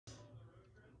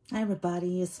Hi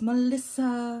everybody, it's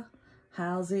Melissa.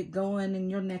 How's it going in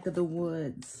your neck of the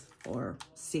woods or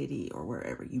city or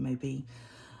wherever you may be?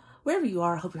 Wherever you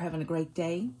are, I hope you're having a great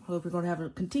day. I hope you're going to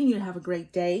continue to have a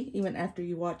great day even after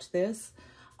you watch this.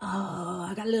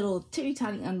 I got a little teeny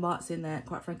tiny unboxing that,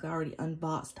 quite frankly, I already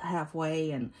unboxed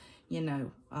halfway, and you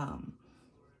know,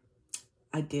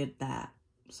 I did that.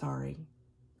 Sorry,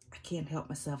 I can't help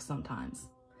myself sometimes,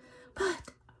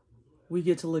 but we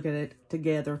get to look at it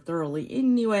together thoroughly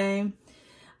anyway.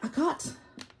 I got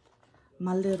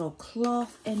my little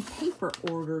cloth and paper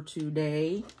order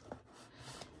today,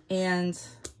 and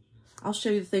I'll show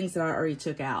you the things that I already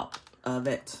took out of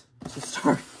it to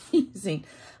start using.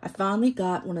 I finally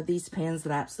got one of these pens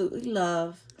that I absolutely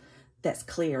love that's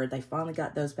clear. They finally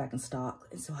got those back in stock,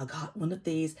 and so I got one of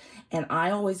these, and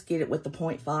I always get it with the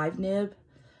 0.5 nib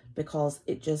because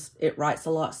it writes a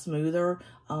lot smoother.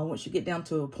 Once you get down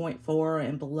to a 0.4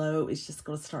 and below, it's just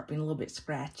going to start being a little bit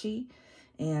scratchy,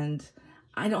 and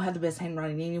I don't have the best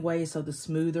handwriting anyway, so the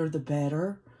smoother the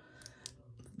better.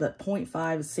 But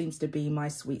 0.5 seems to be my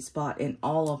sweet spot in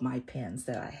all of my pens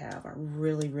that I have. I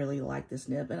really, really like this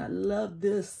nib, and I love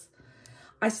this.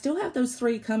 I still have those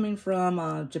three coming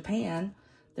from Japan.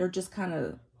 They're just kind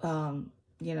of,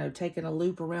 you know, taking a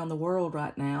loop around the world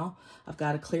right now. I've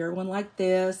got a clear one like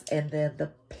this, and then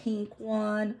the pink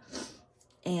one,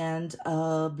 and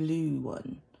a blue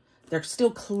one. They're still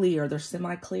clear. They're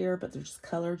semi-clear, but they're just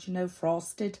colored, you know,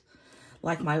 frosted,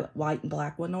 like my white and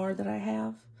black one are that I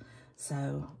have.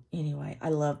 So anyway, I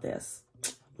love this.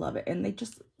 Love it. And they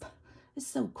just, it's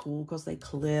so cool because they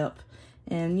clip.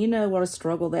 And you know what a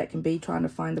struggle that can be, trying to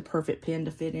find the perfect pen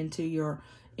to fit into your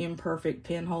imperfect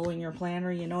pen hole in your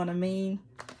planner. You know what I mean?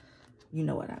 You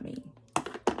know what I mean.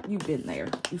 You've been there.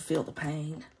 You feel the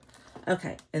pain.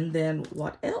 Okay, and then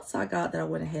what else I got that I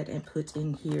went ahead and put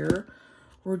in here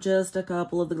were just a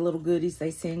couple of the little goodies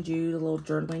they send you, the little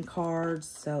journaling cards.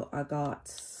 So I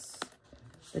got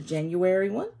the January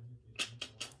one,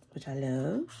 which I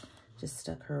love. Just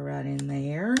stuck her right in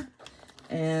there.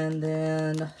 And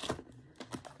then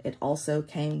it also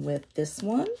came with this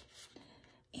one.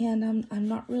 And I'm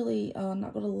not really,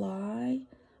 not gonna lie,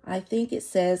 I think it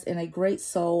says, in a great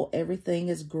soul, everything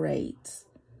is great.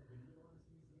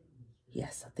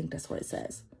 Yes, I think that's what it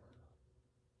says.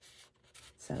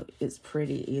 So it's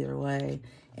pretty either way.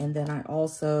 And then I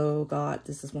also got,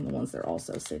 this is one of the ones they're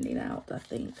also sending out, I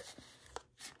think.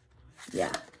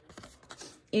 Yeah.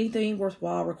 Anything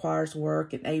worthwhile requires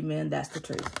work, and amen, that's the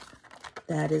truth.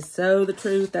 That is so the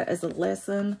truth. That is a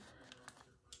lesson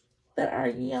that our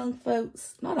young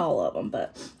folks, not all of them,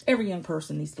 but every young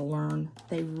person needs to learn.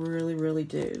 They really, really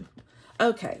do.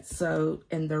 Okay, so,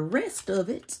 and the rest of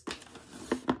it,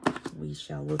 we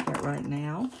shall look at right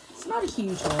now. It's not a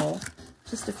huge haul,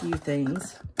 just a few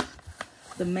things.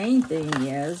 The main thing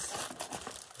is,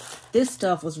 this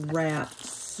stuff was wrapped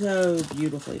so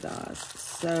beautifully, guys.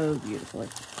 So beautifully.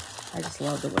 I just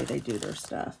love the way they do their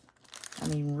stuff. I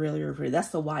mean, really, really pretty. That's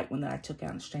the white one that I took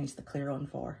out and exchanged the clear one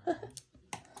for.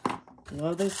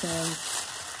 Love those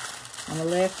pens. I'm a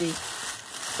lefty.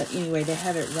 But anyway, they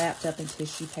have it wrapped up in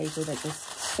tissue paper that is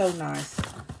so nice.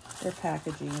 Their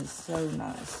packaging is so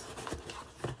nice.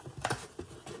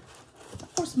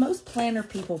 Of course, most planner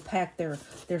people pack their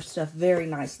stuff very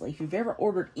nicely. If you've ever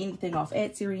ordered anything off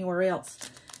Etsy or anywhere else,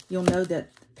 you'll know that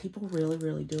people really,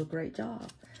 really do a great job.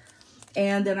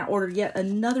 And then I ordered yet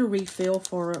another refill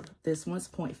for this one. It's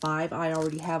 0.5. I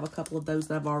already have a couple of those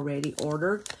that I've already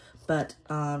ordered. But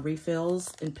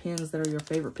refills and pens that are your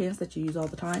favorite pens that you use all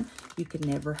the time, you can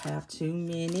never have too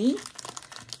many.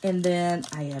 And then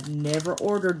I have never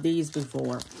ordered these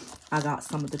before. I got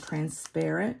some of the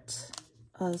transparent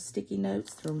sticky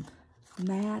notes. They're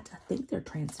matte. I think they're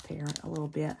transparent a little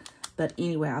bit. But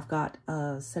anyway, I've got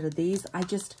a set of these.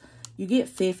 You get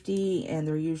 50, and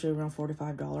they're usually around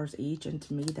 $45 each. And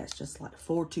to me, that's just like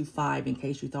 $4.25, in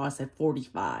case you thought I said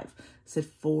 45. I said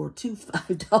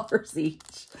 $4.25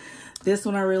 each. This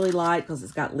one I really like because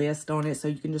it's got list on it, so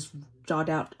you can just jot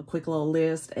out a quick little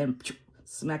list and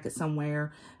smack it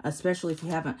somewhere. Especially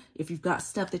if you've got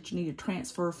stuff that you need to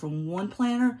transfer from one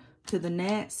planner to the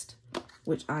next,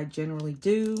 which I generally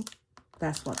do.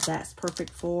 That's what that's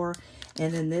perfect for.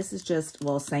 And then this is just,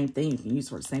 well, same thing. You can use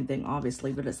for the same thing,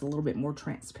 obviously, but it's a little bit more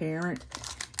transparent.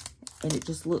 And it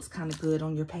just looks kind of good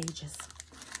on your pages.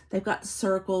 They've got the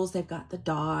circles. They've got the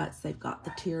dots. They've got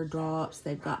the teardrops.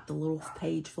 They've got the little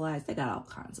page flags. They got all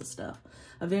kinds of stuff.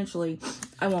 Eventually,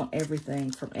 I want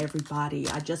everything from everybody.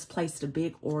 I just placed a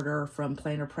big order from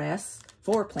Planner Press,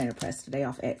 for Planner Press today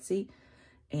off Etsy.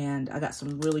 And I got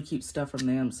some really cute stuff from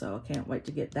them, so I can't wait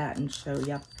to get that and show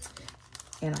you.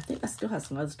 And I think I still have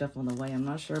some other stuff on the way. I'm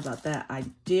not sure about that. I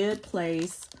did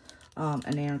place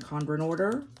an Erin Condren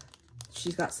order.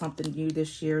 She's got something new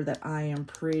this year that I am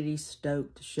pretty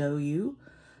stoked to show you.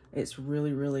 It's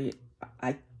really, really,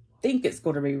 I think it's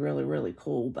going to be really, really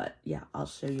cool. But yeah, I'll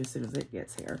show you as soon as it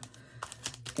gets here.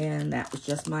 And that was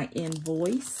just my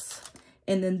invoice.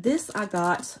 And then this I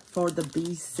got for the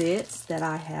B6 that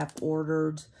I have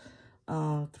ordered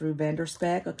through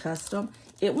Vanderspec, a custom.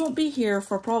 It won't be here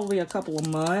for probably a couple of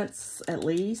months at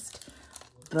least.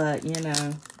 But, you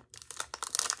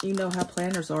know how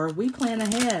planners are. We plan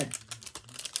ahead.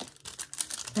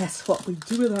 That's what we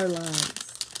do with our lives.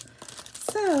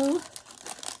 So,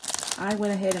 I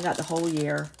went ahead and got the whole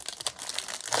year.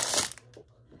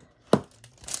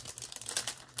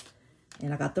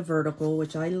 And I got the vertical,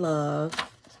 which I love.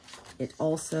 It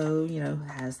also, you know,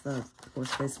 has the, of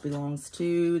course, this belongs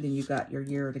to. Then you got your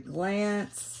year at a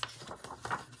glance.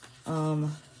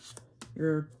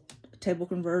 Your table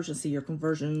conversion, see your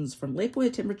conversions from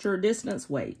liquid, temperature, distance,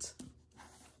 weight.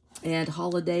 And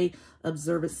holiday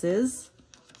observances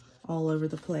all over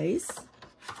the place.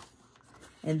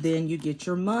 And then you get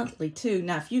your monthly too.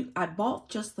 Now, I bought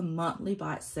just the monthly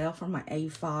by itself for my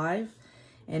A5.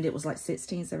 And it was like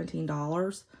 $16,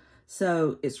 $17.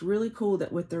 So it's really cool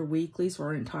that with their weeklies,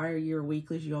 for an entire year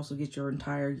weeklies, you also get your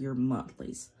entire year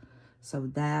monthlies. So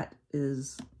that's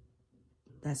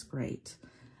great.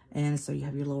 And so you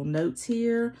have your little notes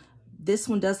here. This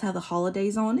one does have the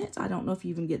holidays on it. I don't know if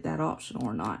you even get that option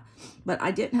or not. But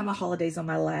I didn't have my holidays on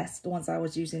my the ones I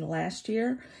was using last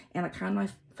year. And I kind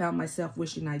of found myself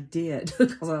wishing I did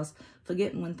because I was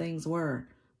forgetting when things were.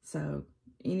 So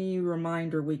any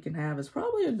reminder we can have is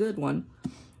probably a good one.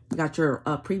 You got your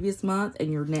previous month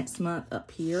and your next month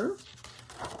up here.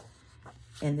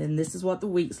 And then this is what the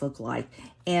weeks look like.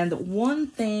 And one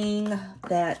thing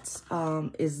that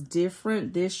is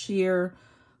different this year,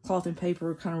 Cloth and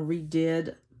Paper kind of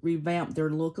revamped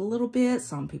their look a little bit.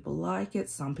 Some people like it,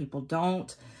 some people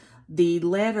don't. The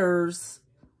letters,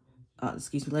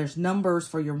 numbers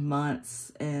for your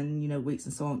months and, you know, weeks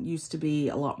and so on used to be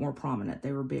a lot more prominent.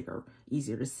 They were bigger,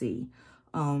 easier to see.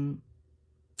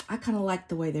 I kind of liked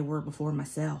the way they were before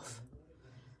myself.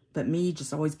 But me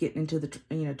just always getting into the,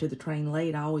 to the train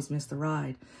late, I always miss the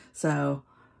ride. So,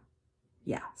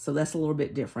 yeah, so that's a little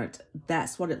bit different.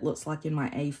 That's what it looks like in my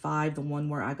A5, the one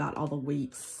where I got all the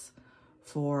weeks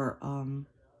for,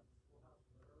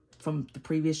 from the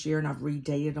previous year, and I've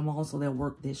redated them all so they'll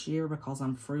work this year because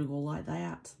I'm frugal like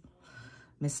that.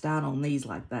 Missed out on these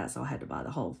like that, so I had to buy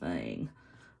the whole thing.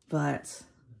 But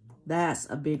that's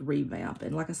a big revamp.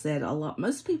 And like I said,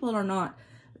 most people are not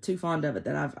too fond of it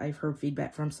that I've heard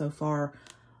feedback from so far.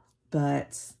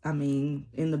 But, I mean,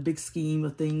 in the big scheme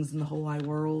of things in the whole wide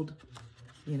world,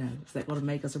 is that going to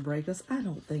make us or break us? I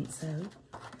don't think so.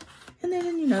 And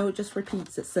then, it just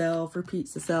repeats itself.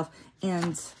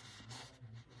 And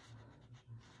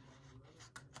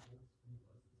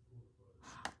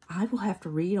I will have to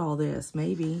read all this,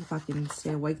 maybe, if I can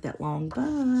stay awake that long.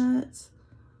 But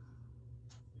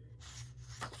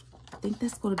I think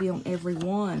that's going to be on every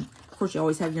one. Of course, you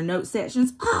always have your note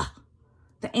sections.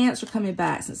 The ants are coming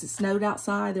back. Since it snowed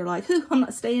outside, they're like, I'm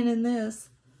not staying in this.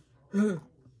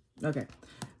 Okay.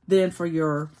 Then for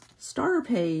your starter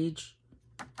page,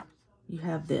 you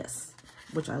have this,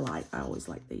 which I like. I always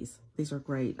like these. These are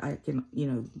great. I can,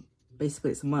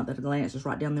 basically it's a month at a glance. Just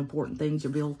write down the important things,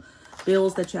 your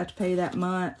bills that you have to pay that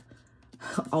month.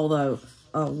 Although,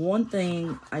 one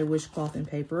thing I wish Cloth and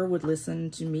Paper would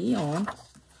listen to me on,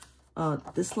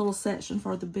 this little section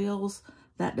for the bills,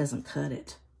 that doesn't cut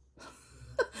it.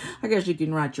 I guess you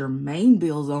can write your main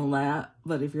bills on that,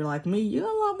 but if you're like me, you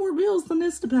got a lot more bills than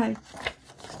this to pay.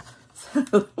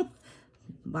 So,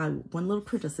 my one little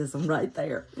criticism right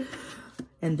there.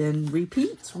 And then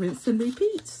repeats, rinse and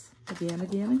repeats. Again,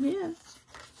 again, again.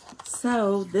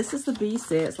 So, this is the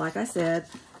B6. Like I said,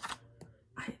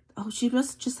 she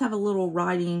must just have a little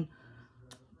writing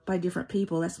by different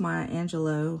people. That's Maya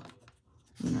Angelou.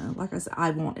 Like I said,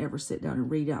 I won't ever sit down and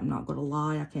read it. I'm not going to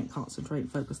lie. I can't concentrate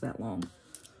and focus that long.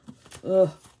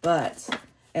 But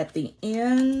at the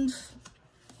end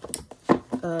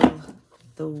of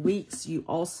the weeks, you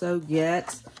also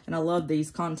get, and I love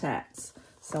these contacts.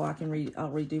 So I'll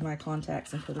redo my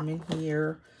contacts and put them in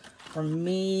here. For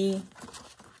me,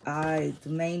 the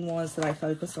main ones that I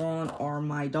focus on are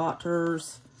my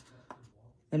doctors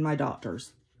and my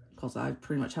doctors. Because I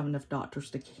pretty much have enough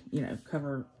doctors to,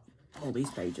 cover all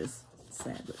these pages.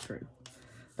 Sad but true.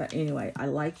 But anyway, I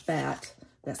like that.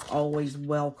 That's always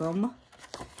welcome.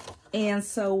 And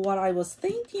so what I was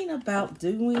thinking about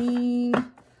doing,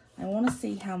 I want to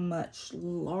see how much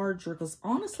larger, because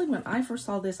honestly, when I first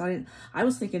saw this, I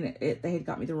was thinking they had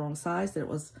got me the wrong size, that it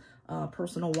was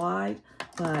personal wide,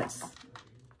 but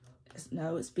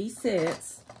no, it's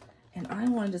B6, and I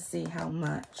wanted to see how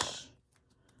much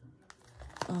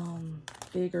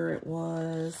bigger it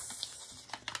was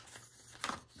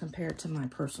compared to my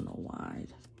personal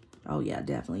wide. Oh yeah,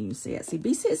 definitely, you can see it. See,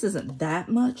 B6 isn't that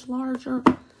much larger,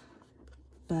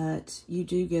 but you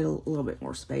do get a little bit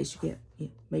more space. You get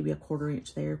maybe a 1/4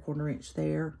 inch there, 1/4 inch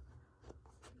there.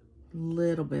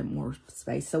 Little bit more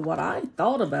space. So what I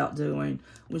thought about doing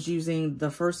was using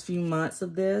the first few months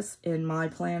of this in my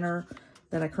planner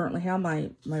that I currently have,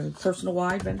 my personal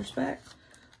wide vendor spec.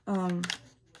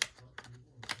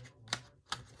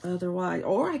 Otherwise,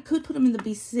 or I could put them in the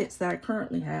B6 that I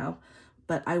currently have,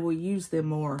 but I will use them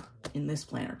more in this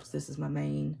planner because this is my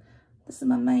main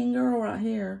girl right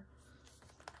here.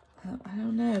 I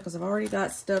don't know, because I've already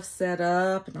got stuff set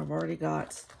up, and I've already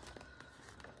got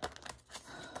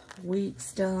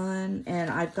weeks done, and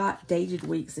I've got dated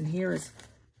weeks in here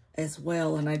as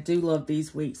well, and I do love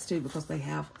these weeks too because they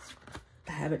have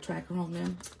the habit tracker on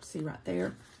them. See right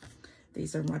there,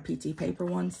 these are my PT paper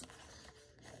ones.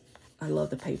 I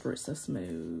love the paper. It's so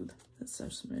smooth. It's so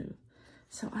smooth.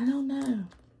 So I don't know.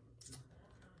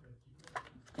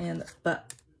 And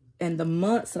the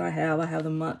months that I have the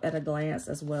month at a glance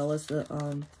as well as the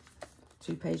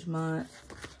 2-page month.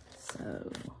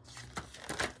 So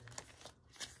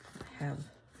I have,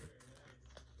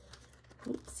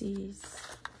 oopsies,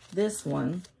 this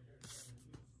one,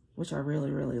 which I really,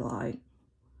 really like,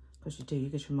 because you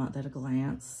get your month at a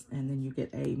glance, and then you get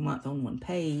a month on 1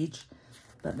 page.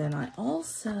 But then I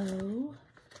also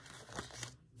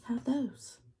have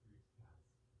those.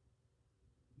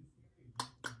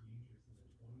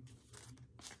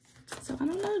 So I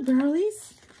don't know,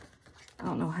 girlies. I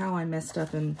don't know how I messed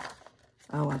up in,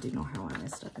 oh, I do know how I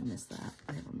messed up and missed that.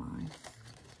 Never mind.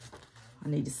 I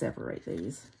need to separate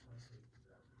these.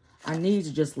 I need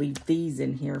to just leave these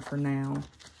in here for now,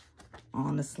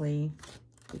 honestly,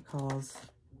 because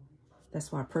that's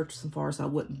why I purchased them for, so I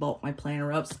wouldn't bulk my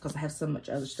planner up, because I have so much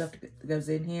other stuff that goes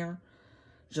in here.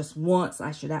 Just once,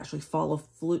 I should actually follow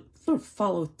through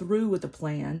with the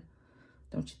plan.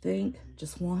 Don't you think?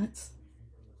 Just once.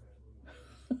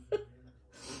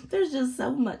 There's just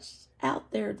so much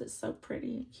out there that's so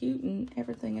pretty and cute and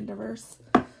everything and diverse.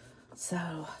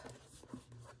 So,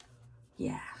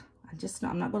 yeah.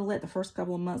 I'm not going to let the first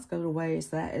couple of months go to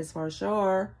waste. That is for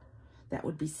sure. That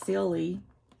would be silly.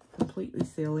 Completely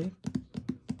silly.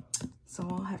 So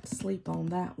I'll have to sleep on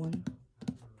that one.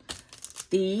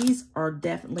 These are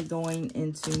definitely going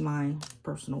into my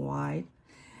personal wide.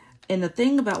 And the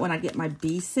thing about when I get my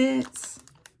B6,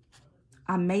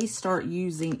 I may start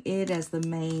using it as the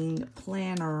main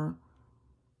planner,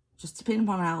 just depending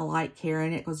on how I like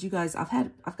carrying it. Because you guys, I've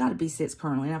got a B6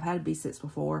 currently, and I've had a B6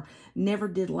 before. Never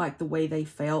did like the way they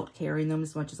felt carrying them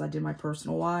as much as I did my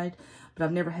personal wide. But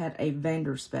I've never had a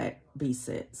vendor spec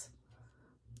B6.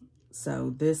 So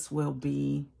this will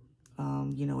be,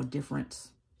 you know, a different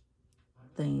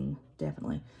thing,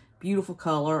 definitely. Beautiful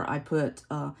color. I put,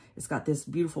 it's got this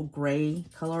beautiful gray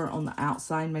color on the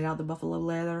outside made out of the buffalo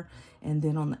leather. And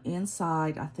then on the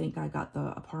inside, I think I got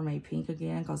the Parme pink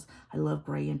again, because I love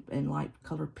gray and light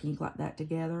colored pink like that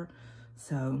together.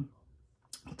 So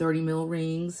 30 mil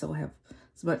rings. So I have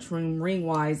as much room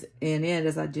ring-wise in it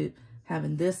as I do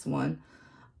having this one.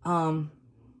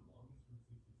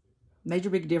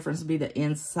 Major big difference would be the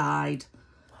inside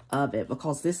of it,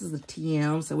 because this is the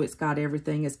TM, so it's got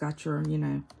everything. It's got your, you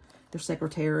know, your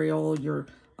secretarial, your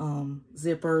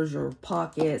zippers, your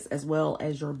pockets, as well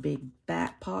as your big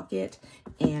back pocket,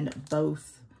 and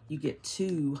both, you get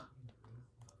 2,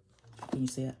 can you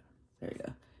see it? There you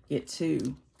go. Get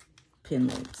 2 pin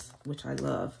loops, which I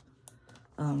love.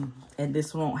 And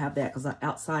this one won't have that, because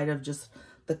outside of just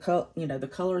the the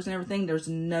colors and everything, there's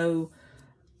no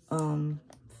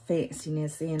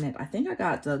fanciness in it. I think I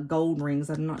got the gold rings.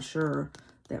 I'm not sure.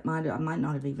 I might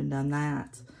not have even done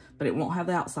that, but it won't have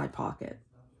the outside pocket.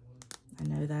 I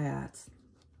know that.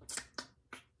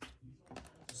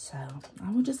 So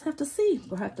I will just have to see.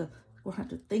 We'll have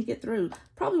to think it through.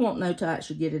 Probably won't know till I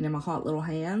actually get it in my hot little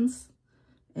hands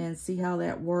and see how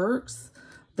that works.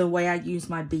 The way I use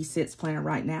my B6 planner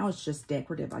right now is just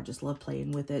decorative. I just love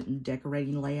playing with it and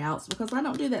decorating layouts, because I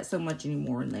don't do that so much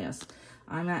anymore in this.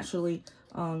 I'm actually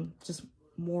just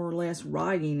more or less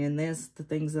writing in this, the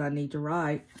things that I need to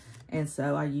write. And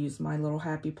so I use my little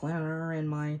happy planner and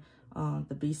my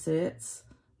the B6,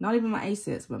 not even my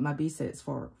A6, but my B6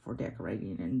 for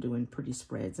decorating and doing pretty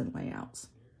spreads and layouts.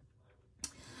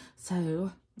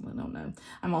 So I don't know.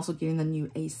 I'm also getting the new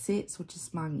A6, which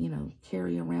is my, you know,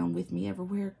 carry around with me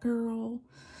everywhere girl.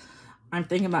 I'm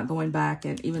thinking about going back,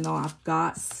 and even though I've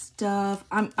got stuff,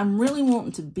 I'm really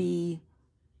wanting to be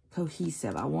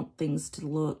cohesive. I want things to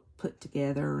look put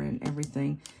together and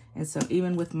everything. And so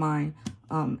even with my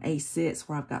A6,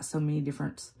 where I've got so many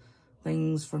different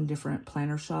things from different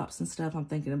planner shops and stuff, I'm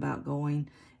thinking about going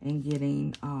and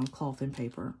getting cloth and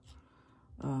paper.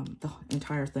 The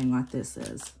entire thing like this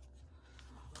is.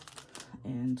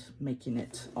 And making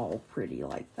it all pretty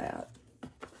like that.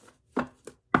 But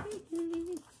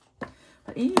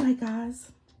anyway,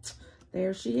 guys,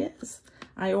 there she is.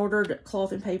 I ordered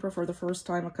cloth and paper for the first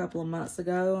time a couple of months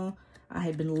ago. I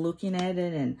had been looking at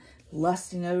it and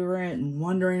lusting over it and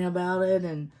wondering about it,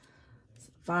 and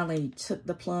finally took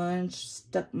the plunge,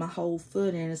 stuck my whole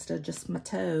foot in instead of just my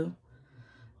toe,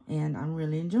 and I'm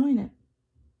really enjoying it.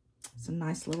 It's a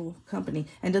nice little company.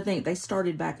 And to think, they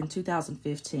started back in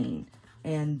 2015,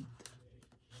 and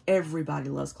everybody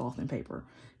loves cloth and paper.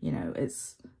 You know,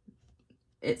 it's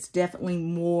definitely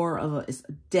more of a, it's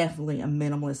definitely a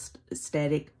minimalist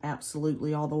aesthetic,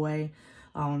 absolutely all the way.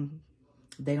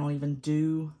 They don't even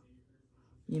do,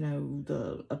 you know,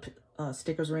 the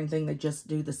stickers or anything. They just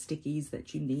do the stickies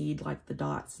that you need, like the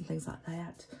dots and things like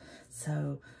that.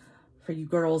 So for you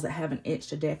girls that have an itch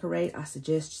to decorate, I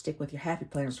suggest you stick with your Happy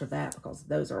Planners for that, because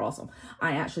those are awesome.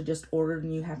 I actually just ordered a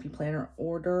new Happy Planner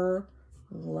order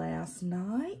last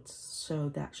night, so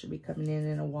that should be coming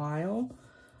in a while.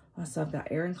 So I've got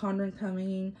Erin Condren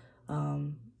coming,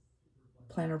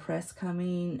 Planner Press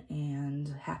coming, and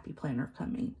Happy Planner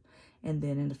coming. And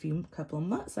then in a couple of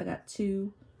months, I got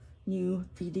 2 new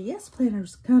VDS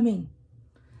planners coming.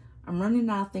 I'm running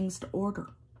out of things to order,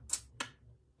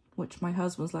 which my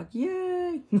husband's like,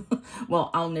 yay. Well,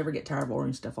 I'll never get tired of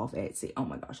ordering stuff off Etsy. Oh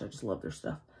my gosh, I just love their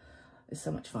stuff. It's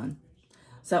so much fun.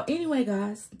 So anyway,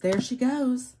 guys, there she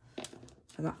goes.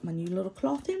 I got my new little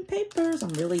cloth and papers. I'm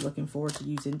really looking forward to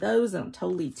using those. And I'm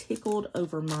totally tickled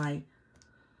over my,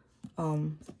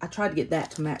 I tried to get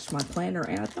that to match my planner,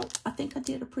 and I think I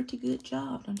did a pretty good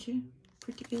job, don't you?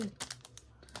 Pretty good.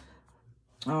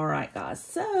 All right, guys.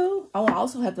 So, oh, I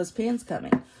also have those pens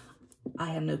coming.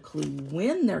 I have no clue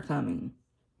when they're coming,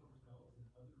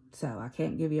 so I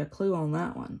can't give you a clue on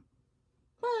that one.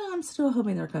 Well, I'm still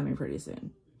hoping they're coming pretty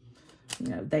soon. You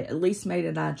know, they at least made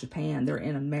it out of Japan. They're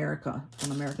in America,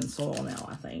 on American soil now,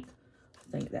 I think.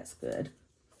 I think that's good.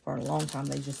 For a long time,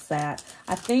 they just sat.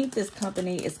 I think this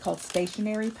company is called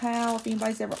Stationery Pal. If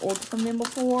anybody's ever ordered from them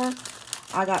before,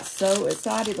 I got so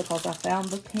excited because I found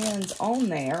the pens on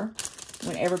there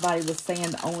when everybody was saying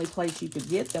the only place you could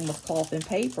get them was cloth and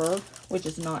paper, which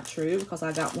is not true, because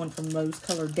I got one from Rose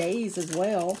Colored Days as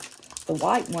well. The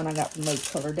white one I got from Rose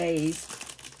Colored Days.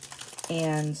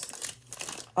 And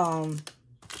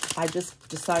I just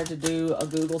decided to do a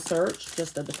Google search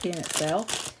just of the pen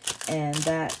itself, and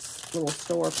that little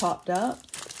store popped up.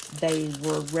 They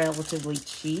were relatively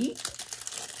cheap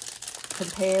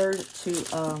compared to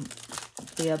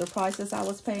the other prices I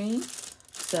was paying.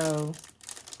 So,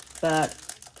 but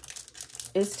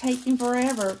it's taking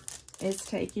forever. It's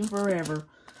taking forever.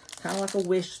 Kind of like a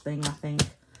Wish thing, I think.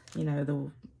 You know,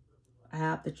 the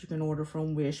app that you can order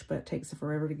from Wish, but it takes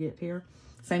forever to get here.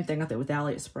 Same thing I think with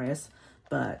AliExpress,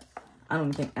 but I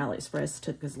don't think AliExpress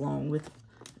took as long with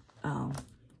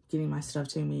getting my stuff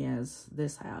to me as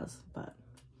this has. But,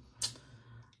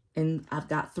 and I've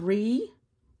got 3,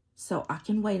 so I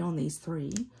can wait on these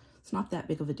 3. It's not that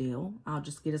big of a deal. I'll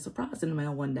just get a surprise in the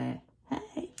mail one day.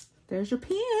 Hey, there's your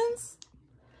pens.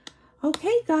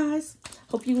 Okay, guys.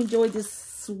 Hope you enjoyed this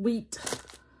sweet,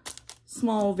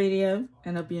 small video,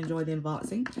 and hope you enjoyed the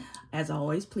unboxing. As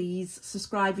always, please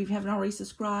subscribe if you haven't already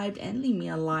subscribed, and leave me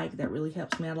a like. That really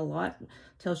helps me out a lot.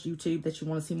 Tells YouTube that you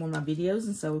want to see more of my videos,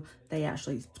 and so they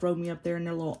actually throw me up there in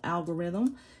their little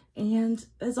algorithm. And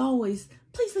as always,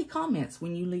 please leave comments.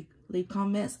 When you leave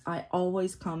comments, I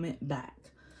always comment back.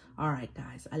 All right,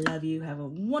 guys, I love you. Have a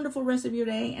wonderful rest of your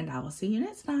day, and I will see you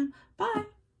next time. Bye.